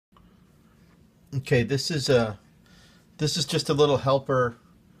Okay, this is just a little helper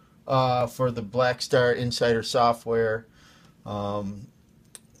for the Blackstar Insider software, um,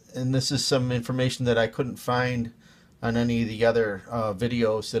 and this is some information that I couldn't find on any of the other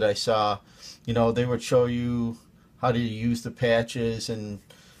videos that I saw. You know, they would show you how to use the patches and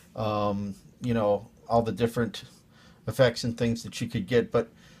you know, all the different effects and things that you could get, but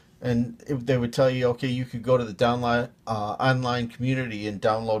they would tell you, okay, you could go to the download online community and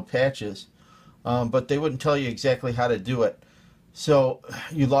download patches, but they wouldn't tell you exactly how to do it. So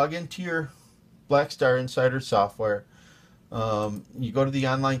you log into your Blackstar Insider software, you go to the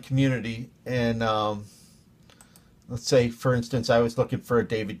online community, and let's say, for instance, I was looking for a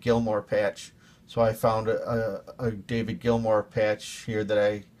David Gilmour patch, so I found a David Gilmour patch here that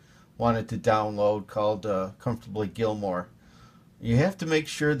I wanted to download called Comfortably Gilmour. You have to make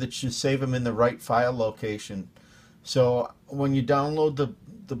sure that you save them in the right file location. So when you download the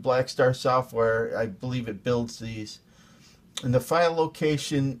Blackstar software, I believe it builds these. And the file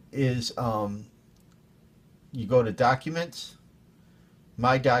location is, you go to Documents,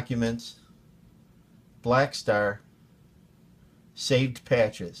 My Documents, Blackstar, Saved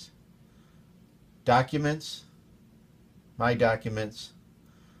Patches. Documents, My Documents,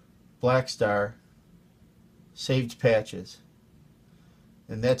 Blackstar, Saved Patches.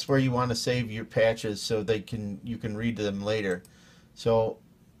 And that's where you want to save your patches so you can read them later. So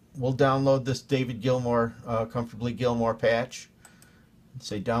we'll download this David Gilmour, Comfortably Gilmour patch.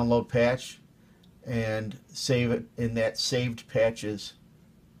 Say download patch and save it in that saved patches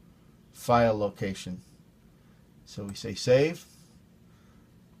file location. So we say save.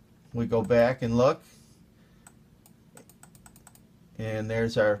 We go back and look, and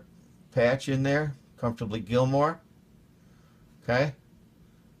there's our patch in there, Comfortably Gilmour. Okay,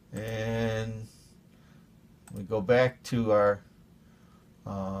 and we go back to our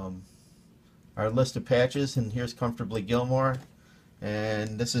list of patches, and here's Comfortably Gilmour.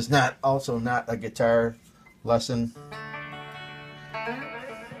 And this is also not a guitar lesson.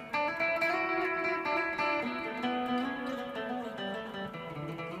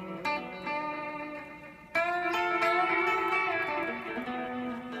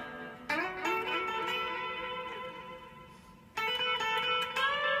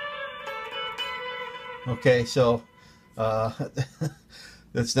 Okay, so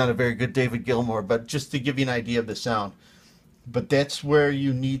that's not a very good David Gilmour, but just to give you an idea of the sound. But that's where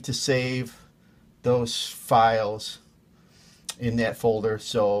you need to save those files in that folder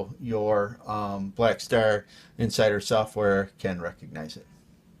so your Blackstar Insider software can recognize it.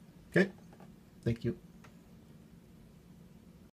 Okay, thank you.